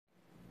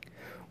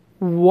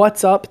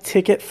What's up,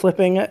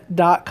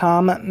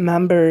 ticketflipping.com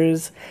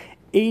members?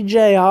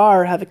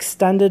 AJR have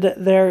extended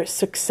their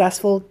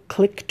successful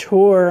Click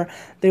Tour.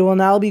 They will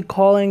now be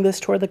calling this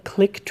tour the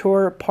Click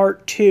Tour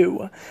Part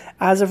 2.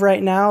 As of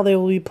right now, they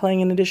will be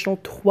playing an additional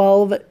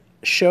 12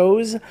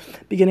 shows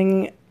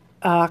beginning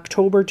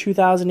October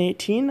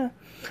 2018.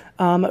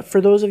 For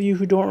those of you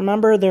who don't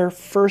remember, their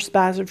first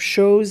batch of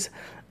shows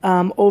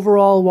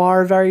overall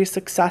were very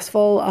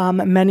successful.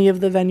 Many of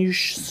the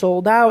venues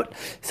sold out.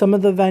 Some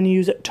of the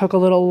venues took a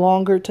little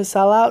longer to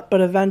sell out, but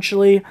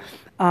eventually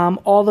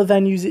all the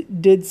venues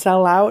did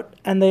sell out,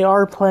 and they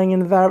are playing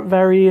in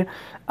very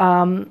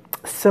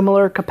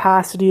similar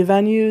capacity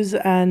venues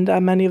and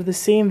many of the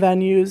same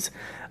venues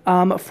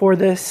for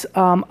this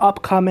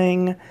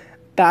upcoming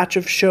batch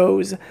of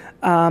shows.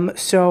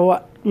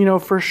 So, you know,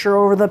 for sure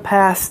over the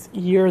past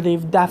year,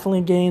 they've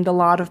definitely gained a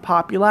lot of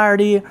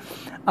popularity.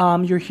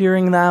 You're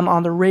hearing them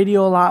on the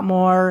radio a lot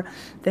more.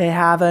 They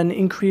have an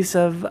increase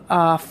of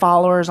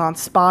followers on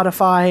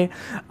Spotify.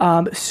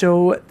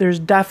 So there's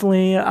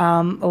definitely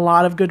a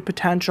lot of good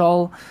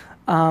potential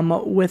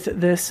with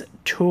this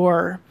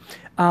tour.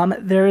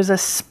 There is a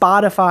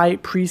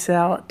Spotify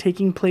pre-sale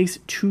taking place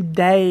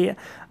today,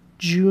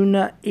 June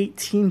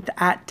 18th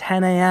at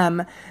 10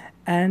 a.m.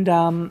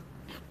 And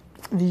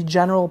the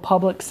general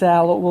public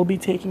sale will be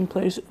taking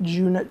place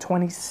June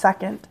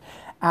 22nd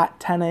at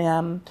 10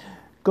 a.m.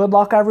 Good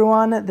luck,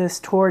 everyone. This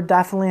tour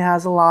definitely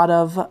has a lot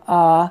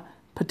of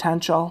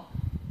potential.